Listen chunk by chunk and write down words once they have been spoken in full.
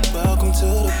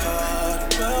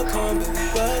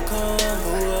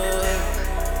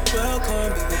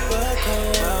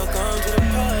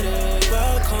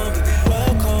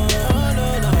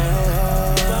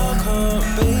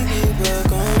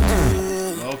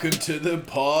Welcome to the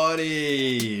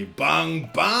party.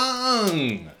 Bang,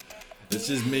 bang. It's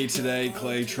just me today,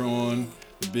 Claytron,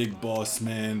 the big boss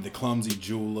man, the clumsy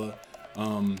jeweler.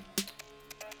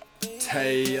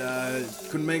 Tay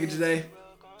couldn't make it today.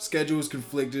 Schedule's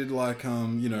conflicted, like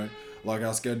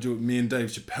our schedule. Me and Dave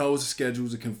Chappelle's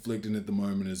schedules are conflicting at the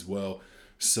moment as well.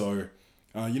 So,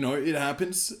 it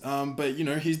happens. But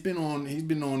he's been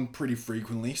on pretty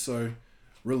frequently. So,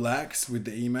 relax with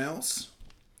the emails.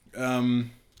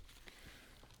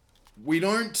 We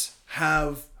don't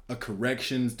have a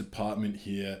corrections department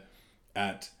here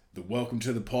at the Welcome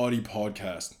to the Party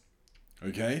podcast.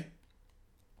 Okay?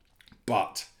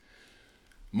 But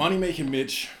Moneymaker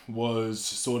Mitch was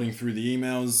sorting through the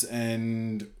emails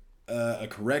and a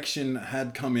correction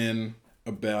had come in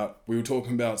we were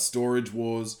talking about storage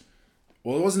wars.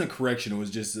 Well, it wasn't a correction, it was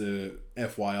just a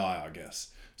FYI, I guess.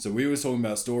 So we were talking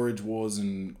about storage wars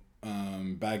and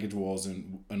baggage wars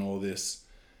and all this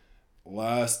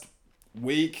last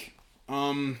week.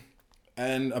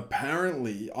 And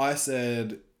apparently I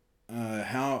said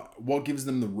what gives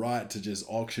them the right to just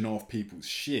auction off people's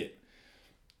shit.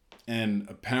 And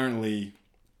apparently,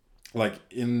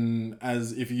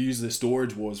 if you use the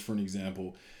storage wars for an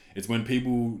example, it's when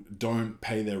people don't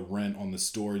pay their rent on the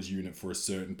storage unit for a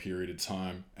certain period of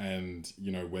time, and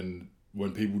when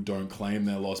people don't claim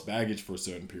their lost baggage for a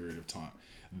certain period of time,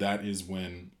 that is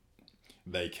when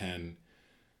they can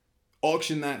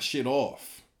auction that shit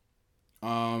off.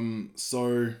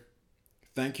 So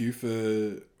thank you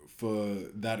for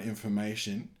that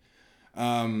information.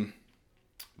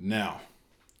 Now,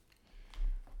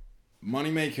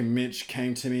 Moneymaker Mitch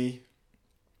came to me.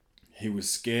 He was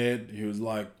scared. He was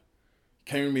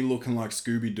came to me looking like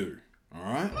Scooby-Doo. All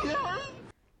right?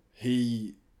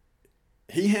 He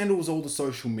handles all the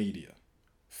social media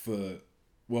for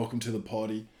Welcome to the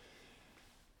Party.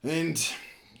 And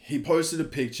he posted a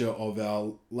picture of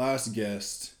our last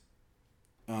guest,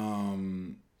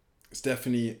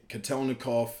 Stephanie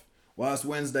Kotelnikov, last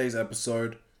Wednesday's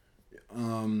episode.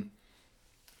 With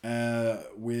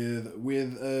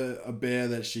a bear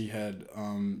that she had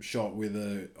shot with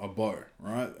a bow,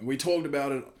 right? We talked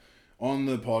about it on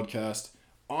the podcast.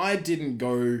 I didn't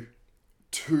go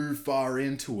too far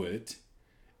into it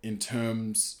in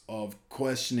terms of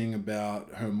questioning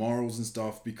about her morals and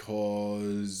stuff,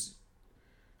 because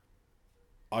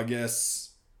I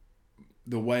guess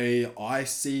the way I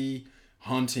see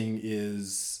hunting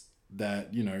is that,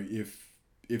 if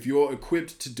you're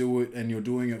equipped to do it and you're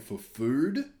doing it for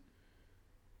food,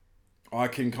 I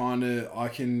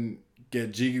can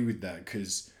get jiggy with that,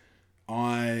 because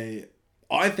I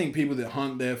think people that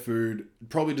hunt their food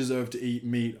probably deserve to eat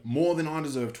meat more than I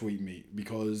deserve to eat meat,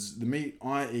 because the meat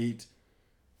I eat,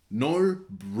 no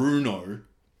Bruno,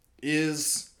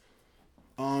 is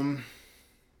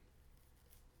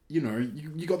you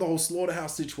got the whole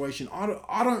slaughterhouse situation.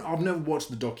 I've never watched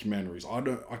the documentaries.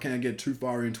 I can't get too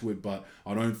far into it, but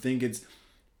I don't think it's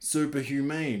super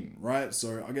humane, right?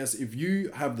 So I guess if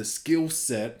you have the skill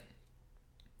set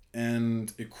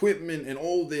and equipment and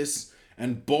all this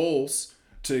and balls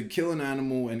to kill an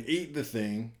animal and eat the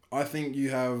thing, I think you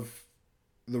have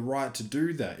the right to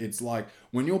do that. It's like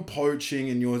when you're poaching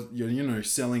and you're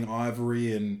selling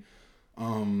ivory and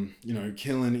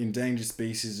killing endangered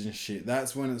species and shit,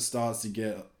 that's when it starts to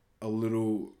get a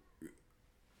little,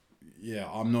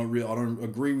 I don't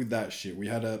agree with that shit. We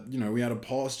had a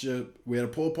poor posture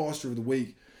of the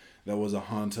week that was a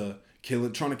hunter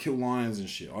trying to kill lions and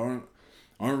shit. I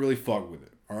don't really fuck with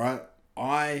it. All right.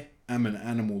 I am an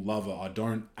animal lover. I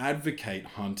don't advocate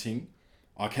hunting.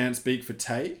 I can't speak for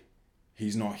Tay.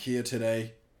 He's not here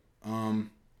today.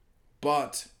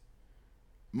 But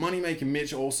Moneymaker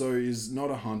Mitch also is not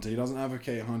a hunter. He doesn't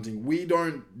advocate hunting. We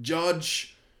don't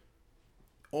judge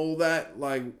all that.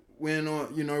 We're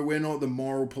not the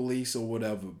moral police or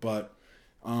whatever. But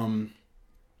Moneymaker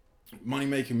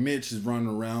Mitch is running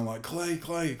around like, Clay,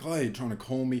 trying to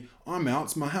call me. I'm out.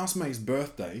 It's my housemate's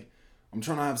birthday. I'm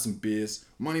trying to have some beers.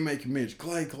 Moneymaker Mitch,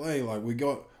 Clay,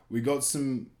 we got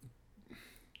some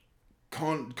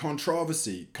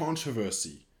controversy.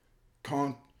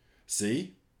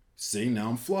 See, now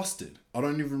I'm flustered. I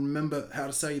don't even remember how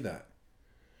to say that.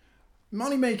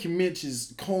 Moneymaker Mitch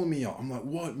is calling me up. I'm like,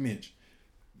 what, Mitch?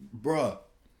 Bruh,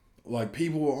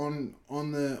 people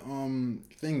on the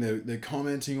thing, they're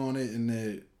commenting on it and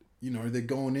they're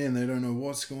going in, they don't know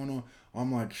what's going on.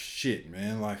 I'm like, shit,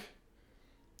 man,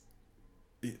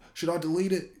 should I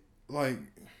delete it?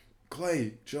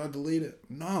 Clay, should I delete it?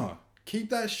 Nah, keep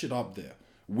that shit up there.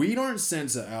 We don't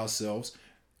censor ourselves,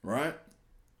 right?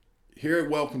 Here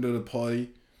at Welcome to the Party,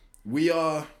 we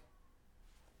are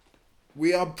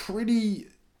pretty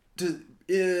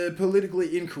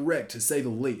politically incorrect, to say the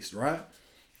least, right?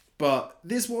 But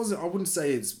this wasn't, I wouldn't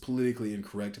say it's politically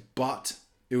incorrect, but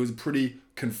it was a pretty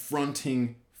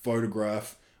confronting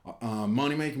photograph.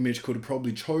 Moneymaker Mitch could have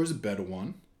probably chose a better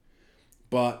one,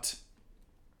 but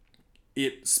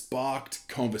it sparked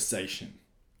conversation,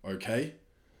 okay?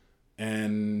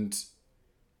 And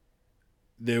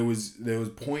there was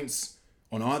points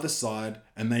on either side,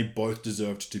 and they both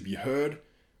deserved to be heard.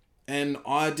 And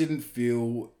I didn't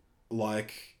feel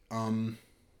like I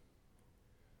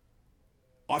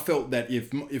felt that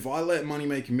if I let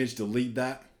Moneymaker Mitch delete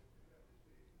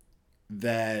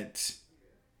that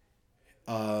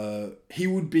he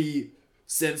would be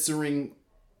censoring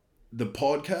the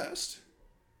podcast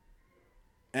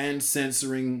and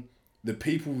censoring the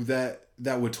people that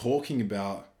were talking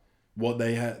about what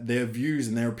they had, their views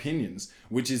and their opinions,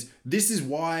 which is this is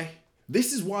why the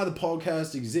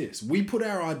podcast exists. We put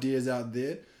our ideas out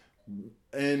there,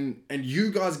 and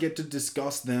you guys get to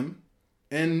discuss them,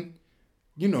 and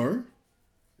you know,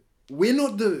 we're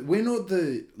not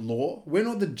the law. We're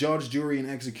not the judge, jury, and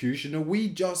executioner. We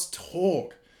just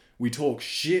talk. We talk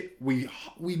shit. We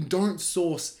don't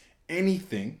source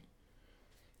anything.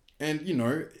 And you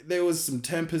know, there was some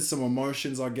tempers, some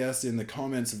emotions, I guess, in the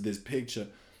comments of this picture.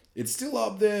 It's still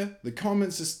up there. The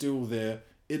comments are still there.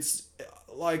 It's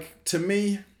like, to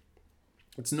me,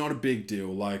 it's not a big deal.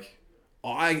 Like,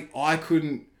 I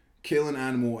couldn't kill an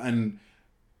animal, and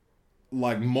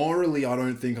like, morally, I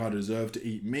don't think I deserve to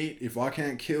eat meat. If I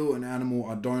can't kill an animal,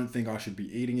 I don't think I should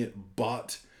be eating it.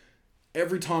 But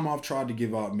every time I've tried to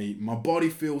give up meat, my body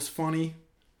feels funny,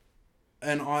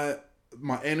 and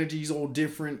my energy's all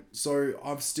different. So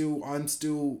I'm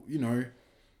still, you know,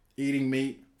 eating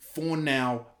meat for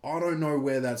now. I don't know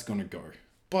where that's gonna go.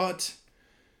 But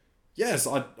yes,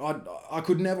 I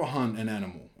could never hunt an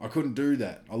animal. I couldn't do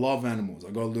that. I love animals.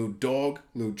 I got a little dog,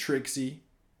 little Trixie.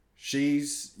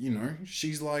 She's, you know,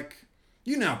 she's like,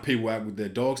 you know how people act with their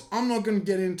dogs. I'm not going to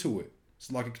get into it.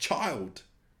 It's like a child.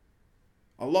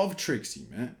 I love Trixie,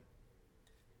 man.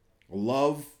 I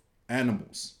love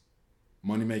animals.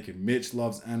 Moneymaker Mitch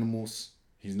loves animals.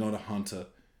 He's not a hunter.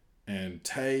 And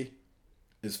Tay,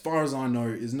 as far as I know,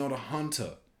 is not a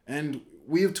hunter. And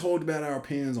we have talked about our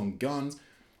opinions on guns.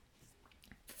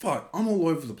 Fuck, I'm all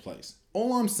over the place.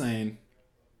 All I'm saying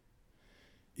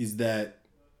is that,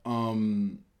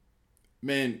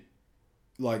 man,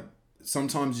 like,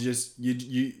 sometimes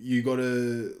you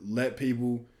gotta let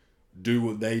people do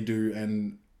what they do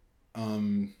and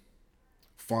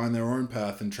find their own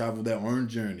path and travel their own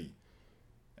journey.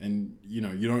 And you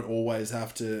know, you don't always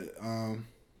have to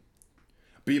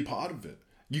be a part of it.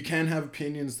 You can have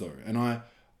opinions though, and I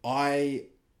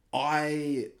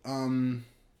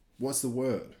what's the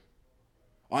word?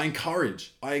 I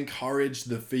encourage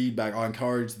the feedback. I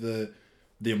encourage the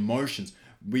emotions.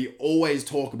 We always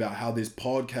talk about how this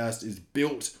podcast is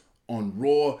built on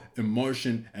raw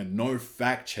emotion and no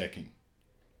fact checking.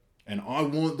 And I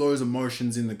want those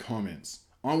emotions in the comments.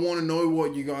 I want to know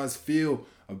what you guys feel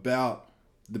about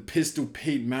the Pistol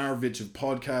Pete Maravich of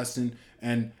podcasting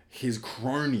and his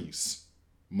cronies,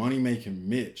 Moneymaker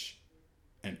Mitch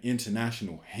and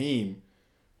International Heem.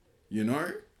 You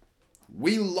know,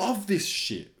 we love this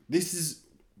shit.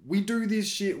 We do this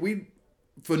shit.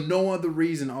 For no other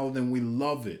reason other than we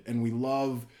love it, and we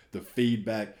love the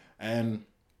feedback. And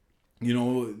you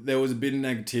know, there was a bit of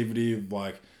negativity of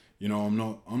like, you know, I'm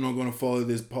not going to follow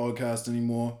this podcast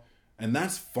anymore, and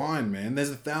that's fine, man. There's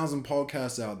 1,000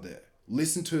 podcasts out there.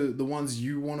 Listen to the ones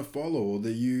you want to follow or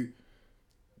that you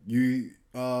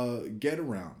get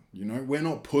around. You know, we're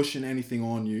not pushing anything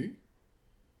on you,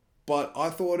 but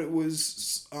I thought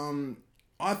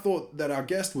I thought that our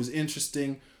guest was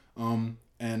interesting.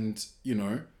 And, you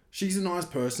know, she's a nice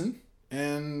person,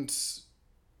 and,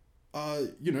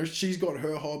 you know, she's got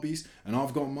her hobbies and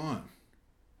I've got mine,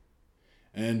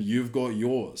 and you've got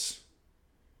yours,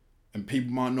 and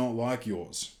people might not like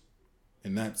yours,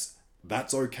 and that's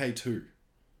okay too,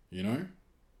 you know?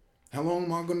 How long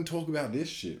am I going to talk about this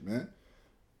shit, man?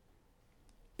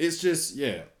 It's just,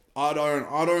 yeah, I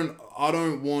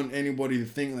don't want anybody to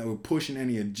think that we're pushing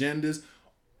any agendas.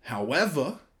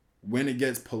 However, when it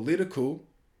gets political,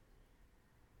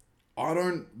 I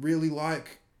don't really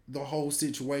like the whole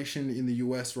situation in the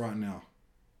US right now.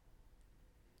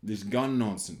 This gun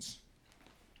nonsense.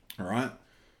 Alright?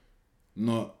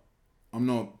 I'm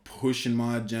not pushing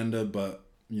my agenda, but,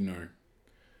 you know,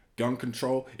 gun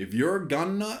control. If you're a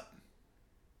gun nut,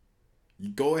 you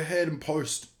go ahead and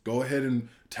post. Go ahead and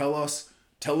tell us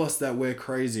that we're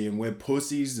crazy and we're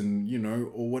pussies and, you know,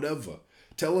 or whatever.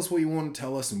 Tell us what you want to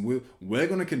tell us, and we're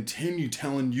going to continue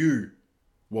telling you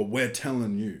what we're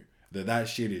telling you. that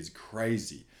shit is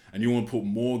crazy. And you want to put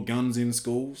more guns in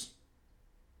schools?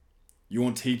 You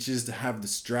want teachers to have the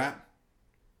strap?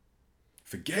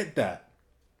 Forget that.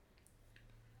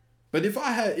 But if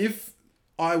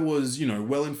I was,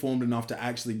 well informed enough to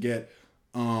actually get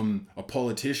a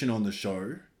politician on the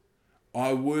show,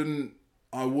 I wouldn't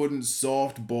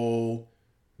softball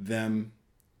them.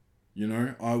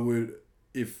 I would,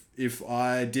 if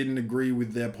I didn't agree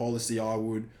with their policy, I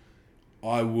would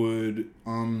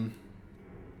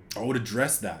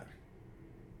address that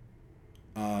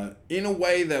in a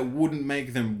way that wouldn't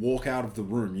make them walk out of the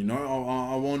room.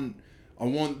 I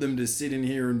want them to sit in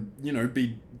here and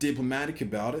be diplomatic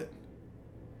about it.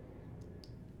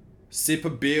 Sip a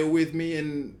beer with me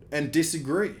and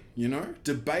disagree.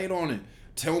 Debate on it.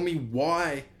 Tell me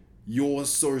why you're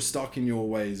so stuck in your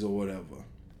ways or whatever.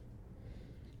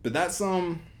 But that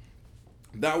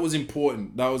was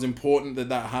important. That was important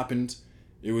that happened.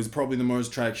 It was probably the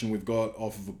most traction we've got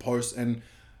off of a post. And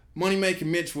Moneymaker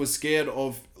Mitch was scared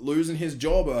of losing his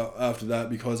job after that,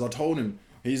 because I told him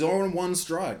he's on one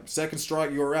strike. Second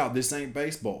strike, you're out. This ain't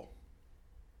baseball.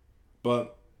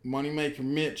 But Moneymaker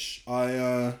Mitch,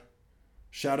 I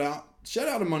shout out to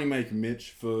Moneymaker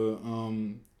Mitch for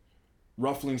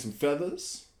ruffling some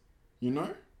feathers.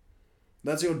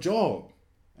 That's your job.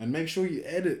 And make sure you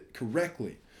edit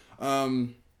correctly.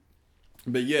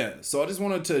 But yeah, so I just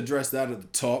wanted to address that at the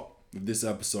top of this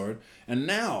episode. And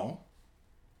now,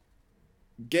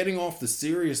 getting off the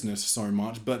seriousness so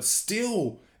much, but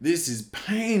still, this is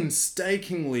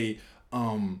painstakingly,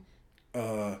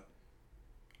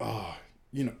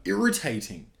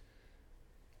 irritating.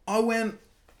 I went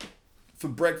for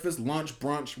breakfast, lunch,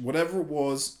 brunch, whatever it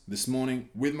was, this morning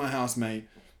with my housemate.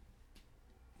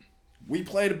 We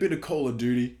played a bit of Call of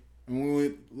Duty, and we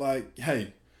were like,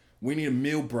 hey, we need a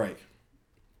meal break.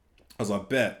 I was like,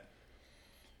 bet.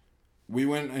 We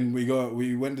went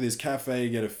to this cafe to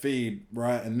get a feed,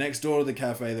 right? And next door to the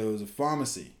cafe, there was a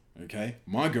pharmacy, okay?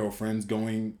 My girlfriend's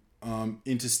going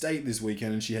interstate this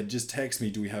weekend, and she had just texted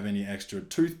me, do we have any extra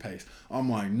toothpaste? I'm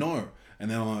like, no. And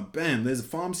then I'm like, bam, there's a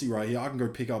pharmacy right here. I can go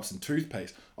pick up some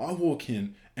toothpaste. I walk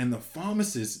in, and the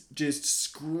pharmacist just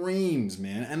screams,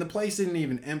 man. And the place isn't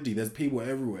even empty. There's people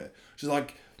everywhere. She's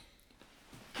like,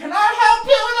 can I help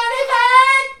you with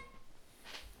anything?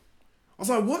 I was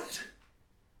like, what?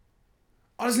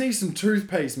 I just need some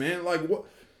toothpaste, man. Like, what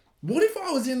if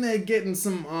I was in there getting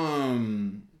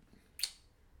some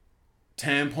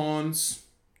tampons,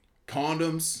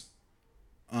 condoms,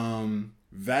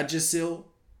 Vagisil?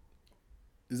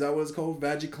 Is that what it's called?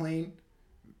 VagiClean?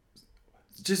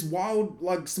 Just wild,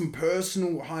 like some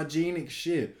personal hygienic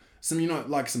shit. Some,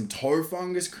 like some toe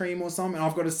fungus cream or something. And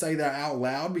I've got to say that out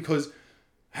loud because,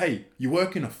 hey, you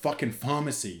work in a fucking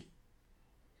pharmacy.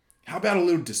 How about a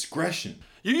little discretion?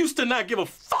 You used to not give a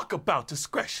fuck about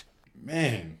discretion.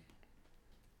 Man.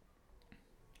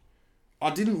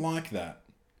 I didn't like that.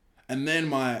 And then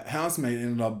my housemate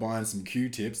ended up buying some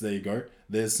Q-tips. There you go.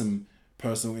 There's some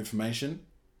personal information.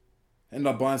 Ended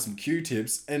up buying some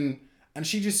Q-tips. And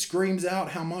she just screams out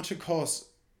how much it costs.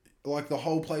 Like the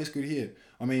whole place could hear.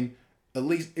 I mean, at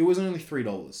least it was only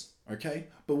 $3. Okay?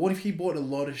 But what if he bought a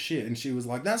lot of shit and she was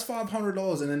like, that's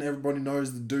 $500, and then everybody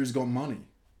knows the dude's got money?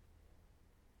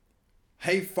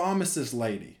 Hey, pharmacist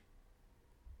lady,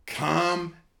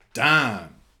 calm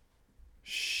down.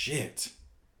 Shit.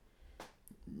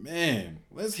 Man,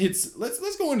 let's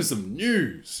go into some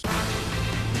news.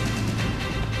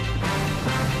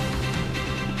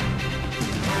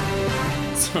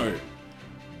 So,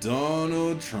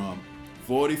 Donald Trump,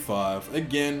 45.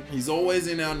 Again, he's always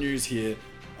in our news here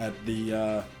at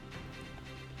the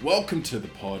Welcome to the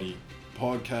Party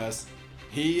podcast.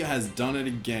 He has done it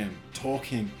again,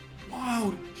 talking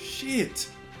wild shit.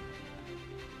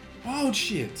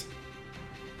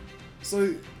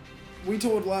 So, we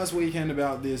talked last weekend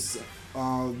about this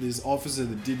officer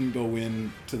that didn't go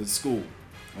in to the school,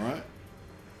 right?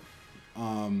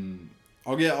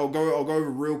 I'll go over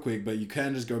real quick, but you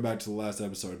can just go back to the last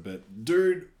episode. But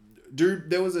dude,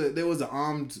 there was an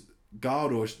armed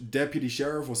guard or deputy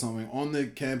sheriff or something on the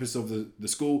campus of the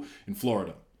school in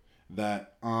Florida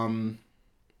that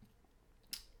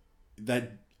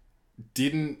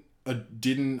didn't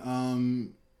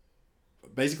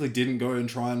basically didn't go and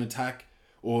try and attack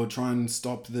or try and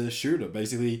stop the shooter.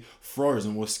 Basically froze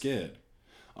and was scared.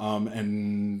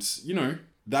 And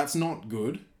that's not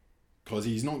good, because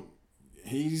he's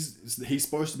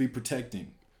supposed to be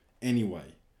protecting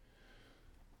anyway.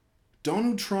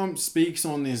 Donald Trump speaks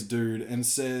on this dude and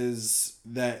says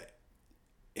that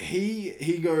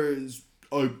he goes,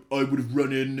 I would have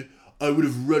run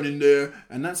in there,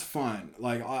 and that's fine.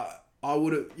 Like, I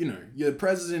would have, you're the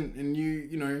president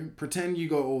and pretend you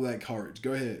got all that courage.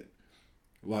 Go ahead.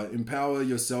 Like, empower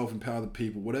yourself, empower the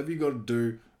people. Whatever you got to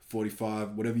do,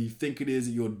 45, whatever you think it is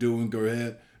that you're doing, go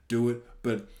ahead, do it.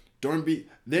 But don't be...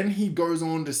 Then he goes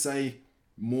on to say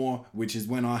more, which is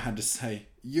when I had to say,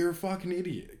 you're a fucking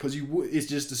idiot. Because it's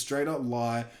just a straight up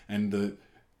lie, and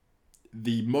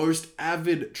the most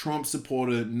avid Trump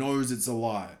supporter knows it's a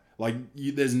lie. Like,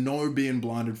 there's no being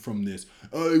blinded from this.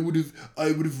 I would have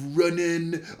run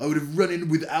in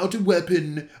without a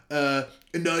weapon,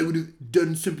 and I would have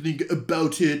done something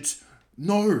about it.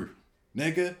 No,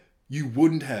 nigga, you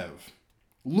wouldn't have.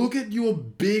 Look at your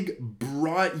big,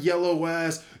 bright yellow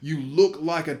ass. You look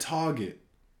like a target.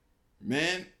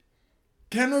 Man,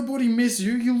 can nobody miss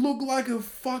you? You look like a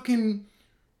fucking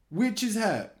witch's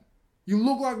hat. You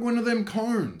look like one of them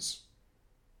cones.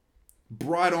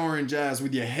 Bright orange ass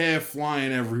with your hair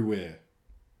flying everywhere.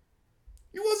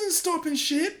 You wasn't stopping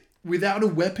shit without a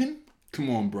weapon? Come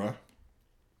on, bruh.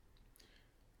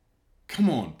 Come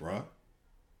on, bruh.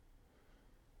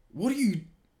 What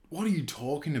are you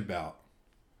talking about,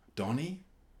 Donnie?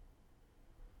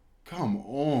 Come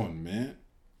on, man.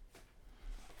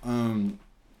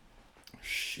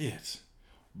 Shit.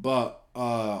 But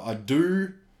I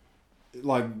do,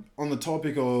 like, on the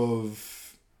topic of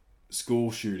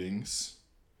school shootings,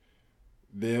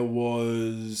 there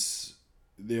was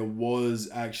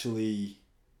actually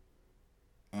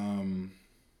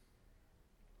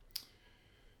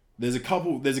there's a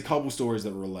couple stories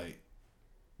that relate.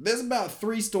 There's about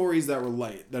 3 stories that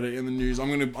relate that are in the news.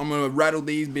 I'm gonna rattle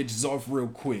these bitches off real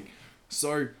quick.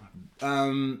 So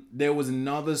there was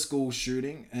another school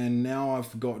shooting, and now I've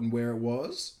forgotten where it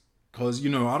was. Because,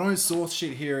 I don't source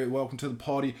shit here at Welcome to the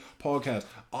Party podcast.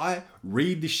 I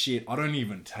read the shit. I don't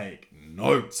even take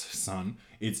notes, son.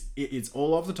 It's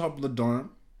all off the top of the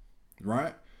dome,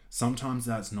 right? Sometimes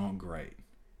that's not great.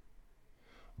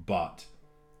 But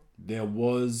there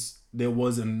was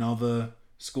another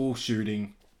school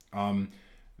shooting.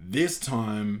 This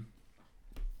time,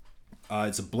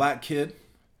 it's a black kid,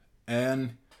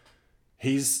 and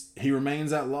he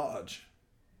remains at large.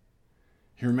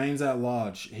 He remains at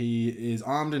large. He is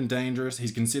armed and dangerous.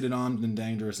 He's considered armed and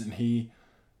dangerous, and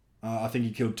I think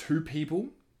he killed 2 people.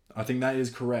 I think that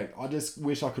is correct. I just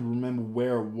wish I could remember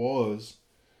where it was.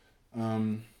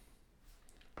 Yeah,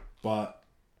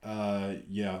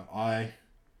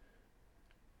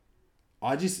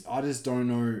 I just don't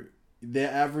know.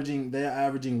 They're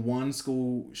averaging one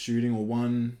school shooting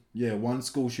one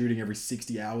school shooting every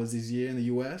 60 hours this year in the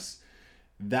US.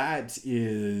 That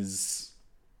is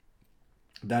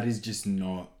just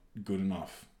not good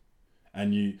enough.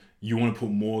 And you want to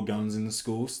put more guns in the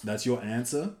schools? That's your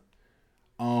answer?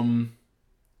 Well,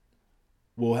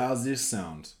 how's this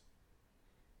sound?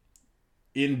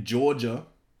 In Georgia,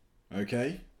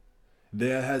 okay,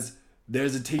 there's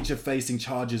a teacher facing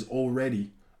charges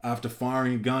already after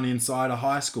firing a gun inside a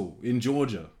high school in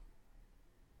Georgia.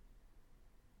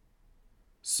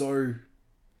 So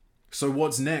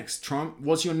what's next, Trump?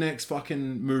 What's your next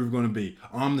fucking move going to be?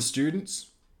 Arm the students?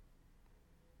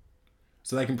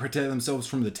 So they can protect themselves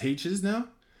from the teachers now?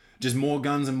 Just more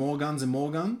guns and more guns and more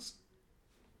guns?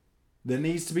 There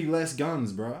needs to be less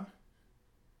guns, bruh.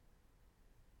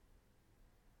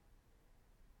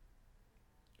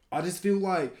 I just feel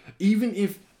like even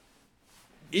if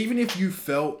you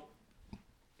felt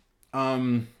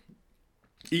even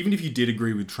if you did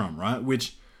agree with Trump, right?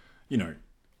 Which,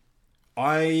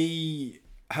 I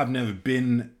have never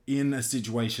been in a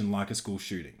situation like a school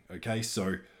shooting, okay?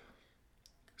 So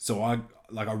I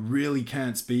really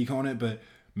can't speak on it, but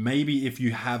maybe if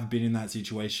you have been in that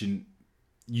situation,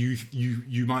 you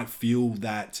might feel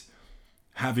that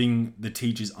having the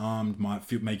teachers armed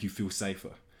might make you feel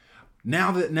safer.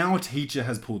 Now a teacher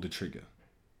has pulled the trigger.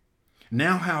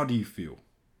 Now how do you feel?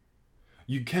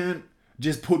 You can't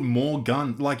just put more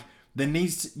guns. Like,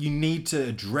 you need to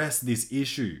address this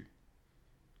issue.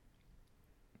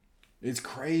 It's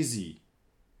crazy.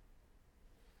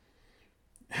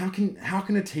 How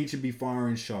can a teacher be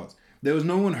firing shots? There was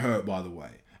no one hurt, by the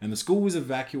way, and the school was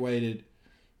evacuated,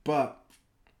 but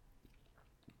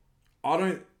I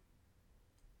don't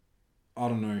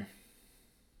know.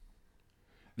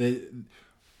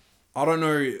 I don't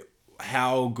know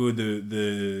how good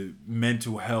the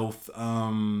mental health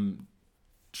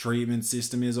treatment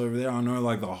system is over there. I know,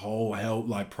 like, the whole health,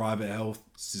 like, private health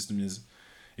system is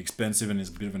expensive and is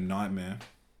a bit of a nightmare.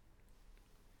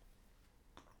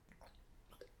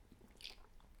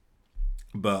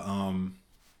 But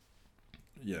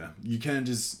yeah, you can't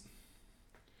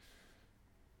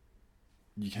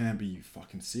be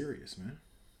fucking serious,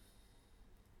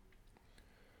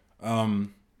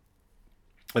 man.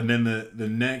 And then the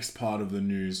next part of the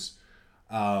news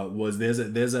was there's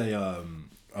a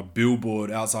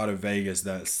billboard outside of Vegas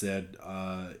that said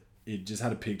it just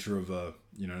had a picture of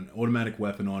an automatic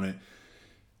weapon on it,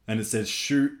 and it says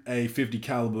shoot a 50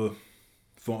 caliber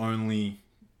for only,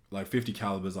 like, 50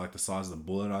 calibers like the size of the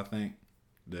bullet, I think.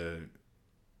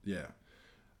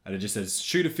 And it just says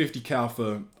shoot a 50 cal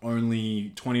for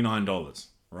only $29,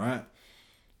 right?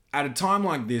 At a time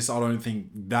like this, I don't think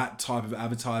that type of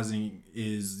advertising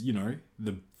is,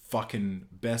 the fucking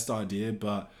best idea,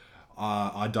 but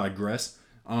I digress.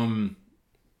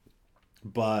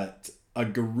 But a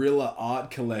guerrilla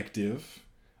art collective,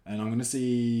 and I'm gonna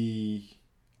see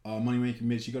Moneymaker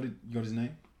Mitch, you got his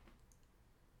name?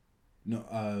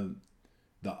 No,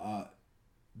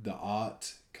 the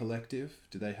art collective,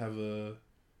 do they have a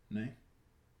name?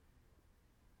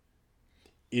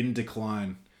 In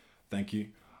Decline, thank you.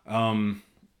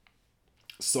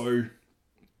 So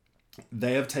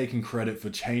they have taken credit for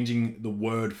changing the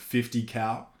word 50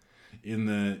 cal in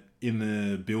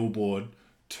the billboard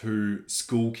to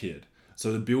school kid.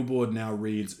 So the billboard now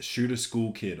reads shoot a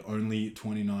school kid, only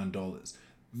 $29.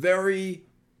 Very,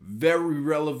 very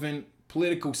relevant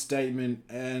political statement,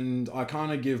 and I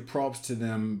kind of give props to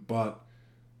them, but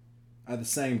at the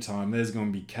same time, there's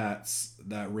going to be cats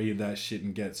that read that shit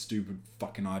and get stupid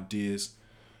fucking ideas.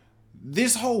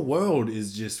 This whole world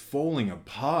is just falling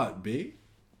apart, B.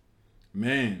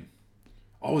 Man,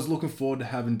 I was looking forward to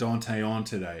having Dante on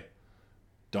today.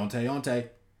 Dante.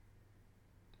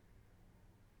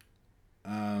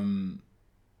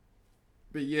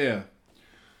 But yeah.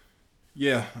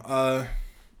 I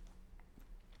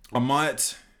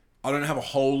don't have a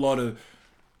whole lot of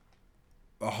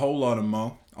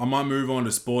mo. I might move on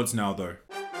to sports now, though.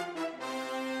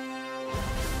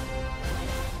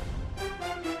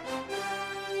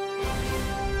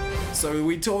 So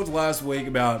we talked last week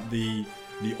about the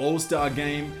All-Star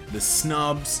game, the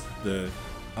snubs, the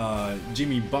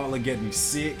Jimmy Butler getting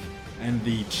sick, and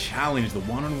the challenge, the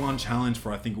one-on-one challenge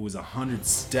for, I think it was 100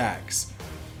 stacks.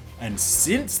 And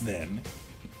since then,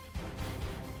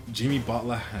 Jimmy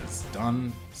Butler has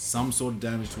done some sort of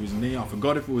damage to his knee. I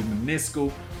forgot if it was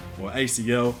meniscal or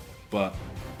ACL, but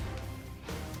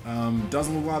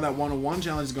doesn't look like that one-on-one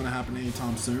challenge is going to happen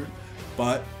anytime soon.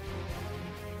 But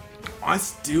I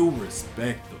still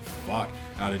respect the fuck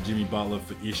out of Jimmy Butler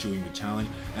for issuing the challenge,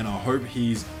 and I hope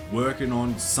he's working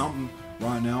on something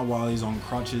right now while he's on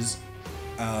crutches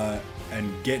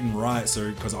and getting right.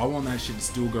 So, because I want that shit to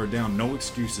still go down. No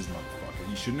excuses, motherfucker.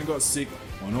 You shouldn't have got sick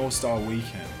on All-Star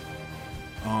Weekend.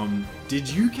 Did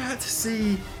you get to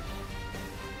see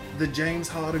the James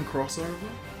Harden crossover?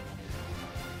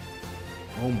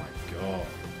 Oh my god.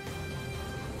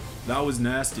 That was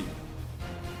nasty.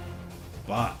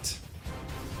 But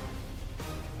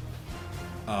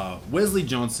Wesley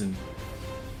Johnson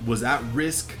was at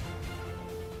risk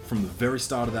from the very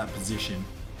start of that possession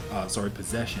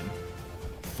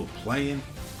for playing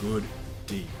good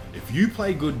D. If you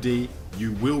play good D,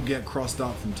 you will get crossed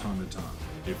up from time to time.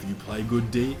 If you play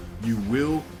good D, you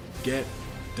will get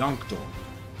dunked on.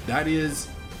 That is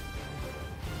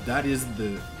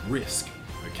the risk,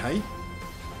 okay?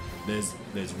 There's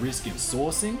risk in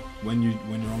sourcing when you're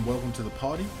on Welcome to the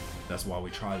Party. That's why we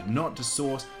try not to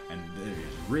source, and there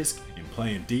is risk in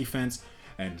playing defense.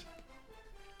 And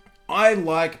I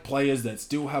like players that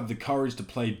still have the courage to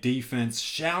play defense.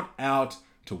 Shout out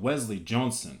to Wesley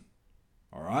Johnson.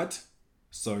 All right?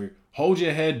 So hold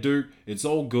your head, Duke. It's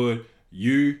all good.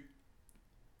 You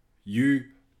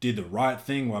did the right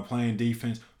thing while playing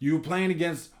defense. You were playing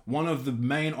against one of the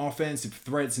main offensive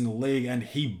threats in the league, and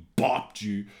he bopped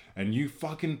you, and you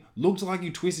fucking looked like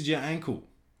you twisted your ankle.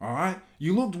 All right?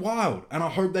 You looked wild, and I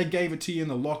hope they gave it to you in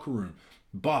the locker room.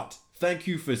 But thank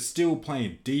you for still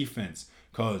playing defense,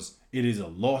 because it is a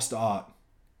lost art.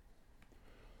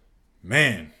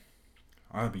 Man,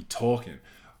 I'd be talking.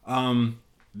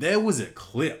 There was a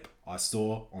clip I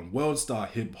saw on Worldstar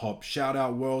Hip Hop. Shout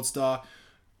out Worldstar.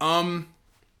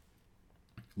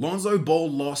 Lonzo Ball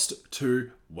lost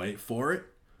to, wait for it,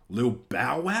 Lil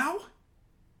Bow Wow?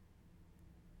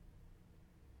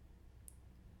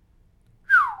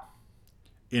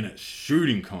 In a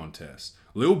shooting contest.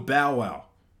 Lil Bow Wow.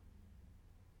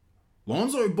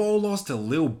 Lonzo Ball lost to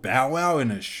Lil Bow Wow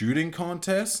in a shooting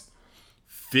contest?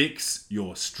 Fix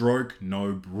your stroke,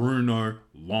 no Bruno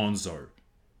Lonzo.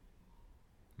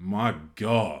 My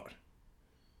God.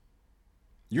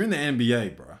 You're in the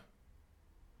NBA, bro.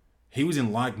 He was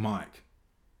in Like Mike.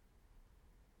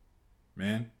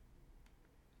 Man.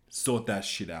 Sort that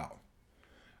shit out.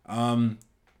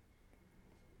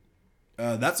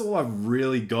 That's all I've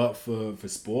really got for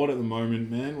sport at the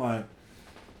moment, man. Like,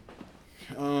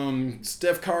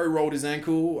 Steph Curry rolled his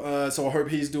ankle, so I hope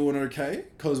he's doing okay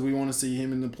because we want to see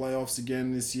him in the playoffs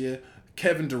again this year.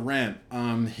 Kevin Durant,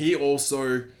 he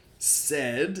also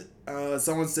said,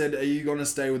 someone said, are you going to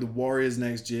stay with the Warriors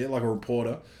next year, like a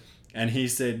reporter? And he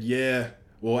said, yeah,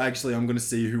 well, actually, I'm going to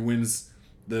see who wins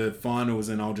the finals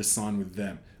and I'll just sign with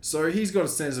them. So he's got a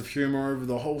sense of humor over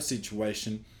the whole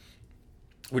situation,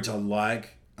 which I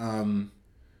like. I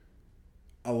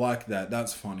like that.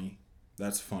 That's funny.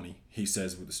 That's funny, he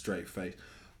says with a straight face.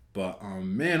 But,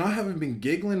 man, I haven't been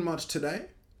giggling much today.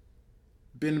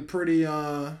 Been pretty,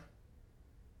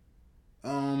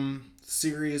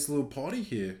 serious little party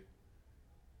here.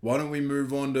 Why don't we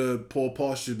move on to Poor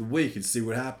Posture of the Week and see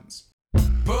what happens?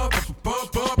 Poor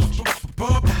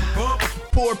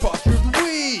Posture of the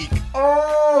Week!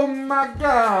 Oh my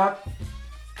god!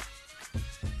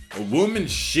 A woman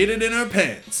shitted in her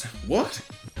pants. What?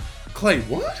 Clay,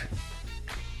 what?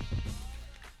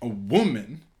 A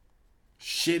woman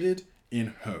shitted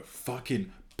in her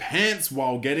fucking pants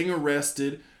while getting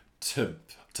arrested to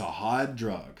hide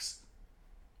drugs.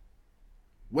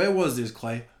 Where was this,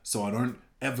 Clay? So I don't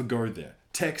ever go there.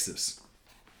 Texas.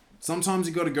 Sometimes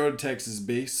you gotta go to Texas,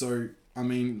 B. So, I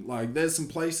mean, like, there's some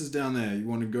places down there you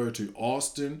want to go to.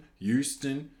 Austin,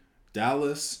 Houston,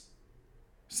 Dallas,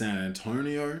 San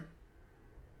Antonio.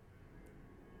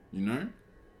 You know?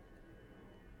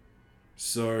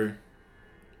 So,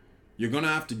 you're gonna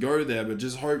have to go there, but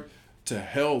just hope to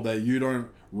hell that you don't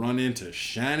run into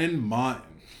Shannon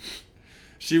Martin.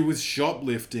 She was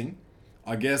shoplifting.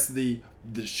 I guess the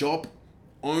shop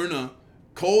owner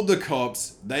called the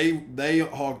cops. They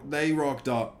rocked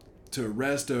up to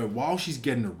arrest her. While she's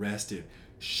getting arrested,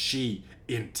 she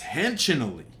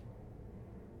intentionally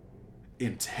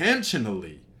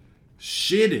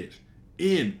shitted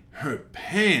in her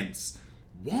pants.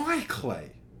 Why,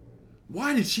 Clay?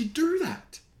 Why did she do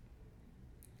that?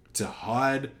 To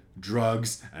hide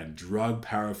drugs and drug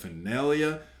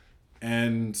paraphernalia.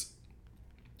 And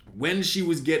when she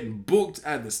was getting booked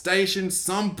at the station,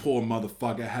 some poor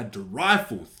motherfucker had to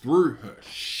rifle through her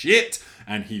shit,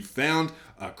 and he found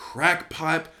a crack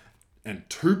pipe and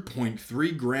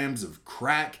 2.3 grams of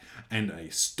crack and a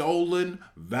stolen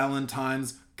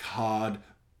Valentine's card.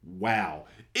 Wow.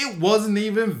 It wasn't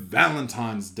even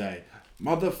Valentine's Day.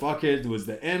 Motherfucker, it was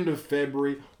the end of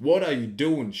February. What are you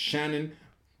doing, Shannon?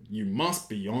 You must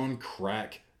be on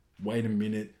crack. Wait a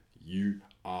minute. You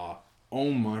are.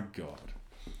 Oh my god.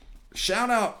 Shout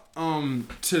out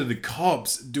to the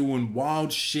cops doing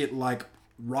wild shit like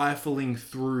rifling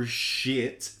through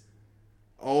shit.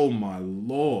 Oh my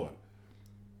lord.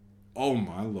 Oh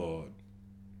my lord.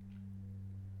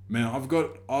 Man, I've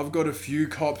got a few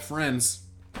cop friends.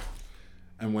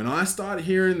 And when I start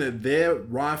hearing that they're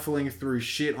rifling through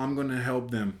shit, I'm going to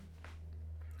help them.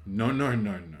 No.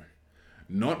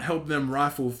 Not help them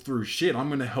rifle through shit. I'm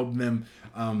going to help them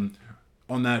on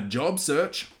that job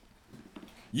search.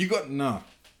 You got... No.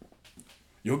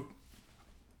 You're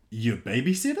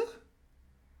babysitter?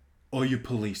 Or your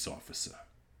police officer?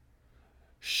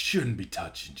 Shouldn't be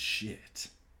touching shit.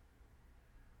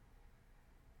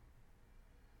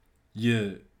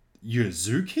 You're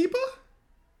zookeeper?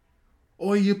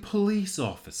 Or your police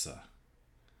officer?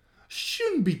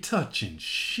 Shouldn't be touching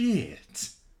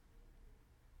shit.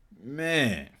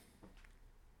 Man.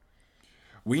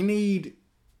 We need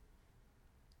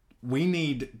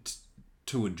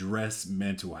to address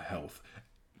mental health.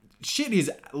 Shit is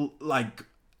like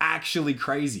actually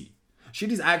crazy.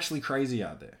 Shit is actually crazy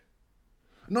out there.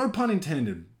 No pun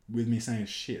intended with me saying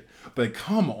shit. But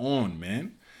come on,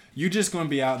 man. You just gonna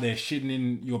be out there shitting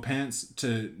in your pants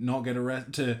to not get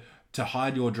arrested, to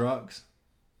hide your drugs?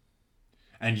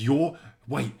 And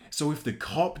wait, so if the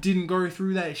cop didn't go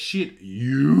through that shit,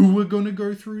 you were gonna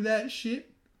go through that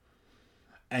shit?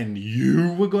 And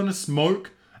you were gonna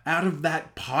smoke out of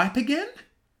that pipe again?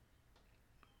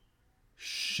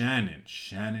 Shannon.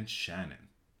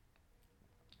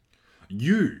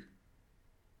 You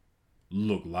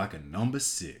look like a number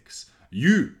 6.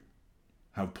 You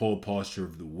have poor posture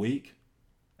of the week.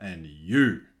 And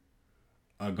you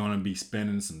are gonna be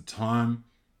spending some time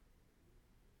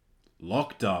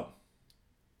locked up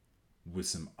with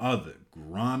some other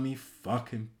grimy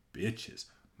fucking bitches.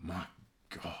 My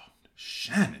God,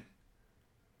 Shannon.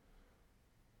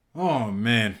 Oh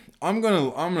man, I'm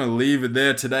gonna leave it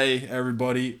there today,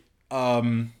 everybody.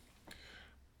 Had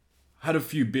a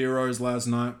few beeros last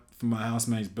night for my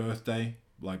housemate's birthday,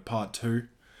 like part 2,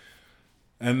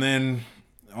 and then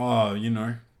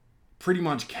pretty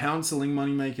much counseling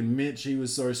Money Making Mitch. He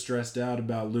was so stressed out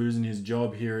about losing his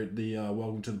job here at the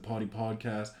Welcome to the Party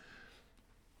podcast.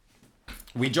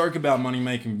 we joke about Money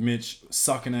Making Mitch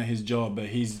sucking at his job, but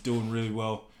he's doing really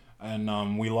well,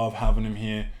 and we love having him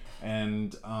here.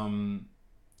 And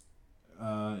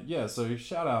yeah, so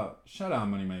shout out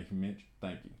Money Making Mitch,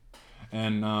 thank you.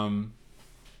 And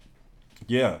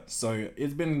yeah, so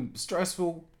it's been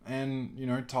stressful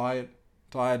and tired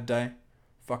day,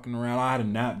 fucking around. I had a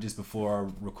nap just before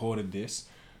I recorded this,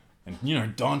 and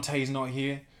Dante's not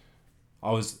here.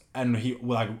 I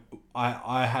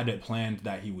had it planned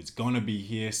that he was gonna be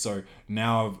here, so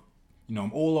now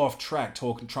I'm all off track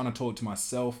trying to talk to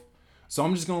myself. So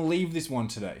I'm just gonna leave this one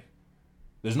today.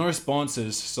 There's no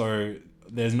sponsors, so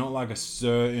there's not like a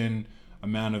certain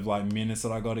amount of like minutes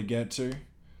that I gotta get to.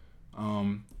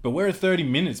 But we're at 30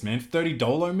 minutes, man.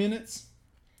 $30 minutes.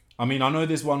 I mean, I know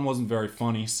this one wasn't very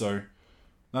funny, so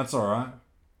that's alright.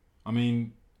 I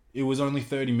mean, it was only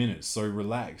 30 minutes, so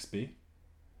relax, B.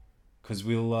 Cause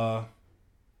we'll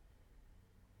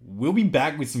be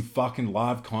back with some fucking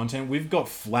live content. We've got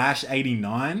Flash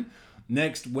 89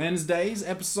 next Wednesday's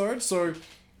episode, so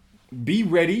be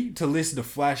ready to listen to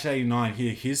Flash 89,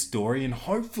 hear his story, and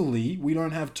hopefully we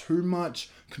don't have too much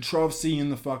controversy in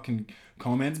the fucking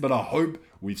comments, but I hope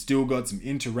we've still got some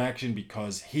interaction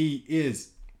because he is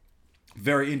a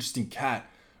very interesting cat,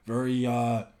 very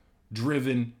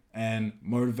driven and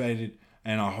motivated,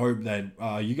 and I hope that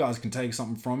you guys can take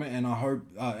something from it, and I hope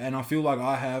and I feel like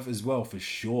I have as well, for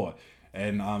sure.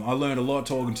 And I learned a lot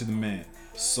talking to the man.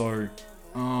 So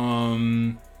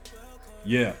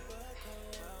yeah.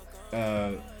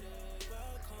 Bang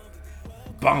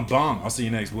bang. I'll see you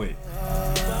next week.